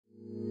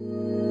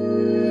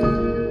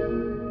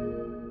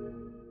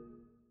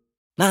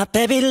My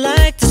baby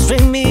like to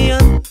string me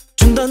up.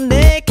 좀 더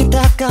내게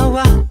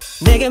다가와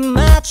내게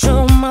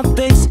맞춰 my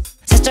bass.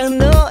 살짝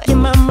너의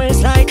맘을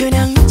slide.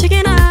 그냥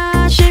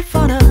미치기나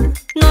싶어 넌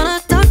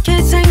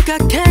어떻게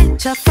생각해?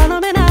 자 follow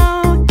me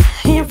now.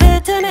 이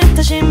리듬에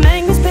다시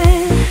make me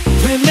spin.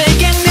 We're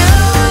making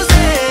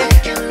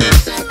music.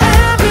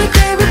 Every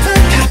day we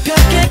play.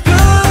 가볍게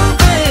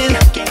grooving.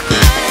 느낌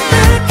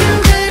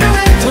그대로해.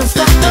 Don't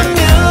stop the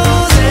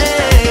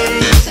music.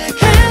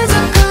 Hands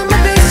up on my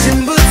bass.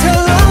 지금부터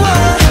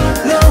lower,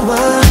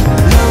 lower,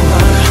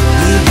 lower.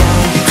 We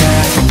want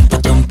that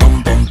boom boom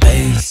boom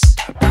bass.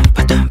 Boom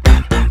boom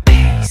boom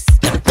bass.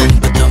 Boom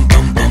boom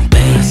boom boom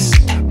bass.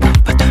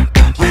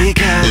 We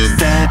got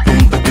that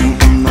boom boom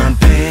on my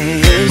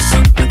bass.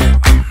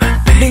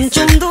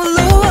 좀 더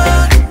lower,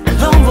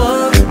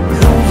 lower,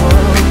 lower.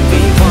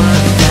 We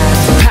want that.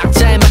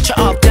 박자에 맞춰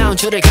up down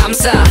줄을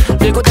감싸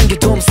밀고 당겨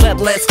doom slap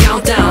let's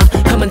count down.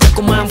 가만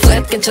자꾸만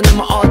flat 괜찮아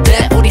뭐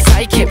어때 우리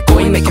사이 keep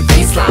going make a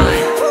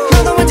baseline.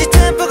 너도 왠지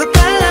템포가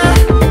빨라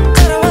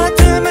걸어와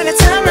둘만의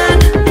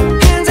timeline.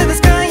 Hands in the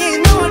sky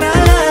you know what I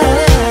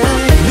like.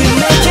 We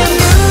making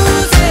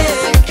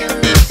music.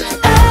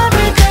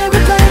 Every day we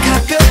play.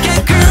 가볍게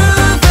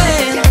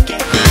grooving. 느낌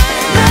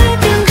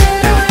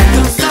그대로해.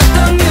 Don't stop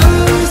the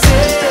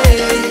music.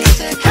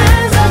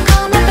 Hands up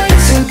on my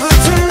bass.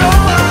 지금부터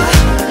lower,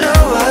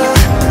 lower,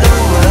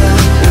 lower.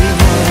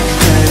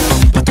 We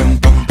want that boom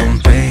boom boom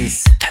bass.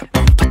 That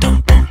boom boom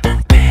boom boom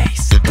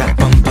bass. That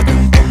boom boom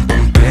boom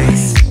boom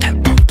bass. That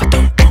boom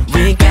boom boom.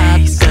 We got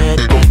that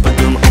boom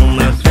boom on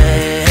my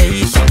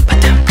face.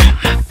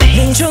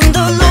 좀 더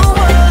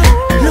lower,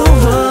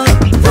 lower,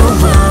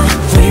 lower.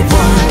 We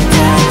want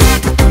that.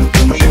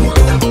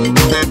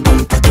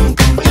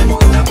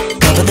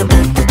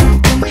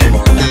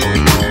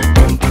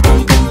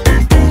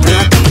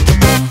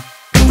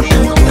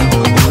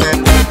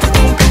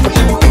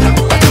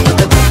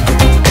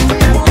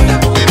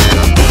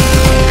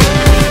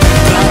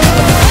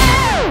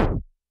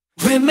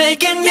 We're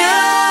making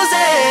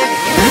music.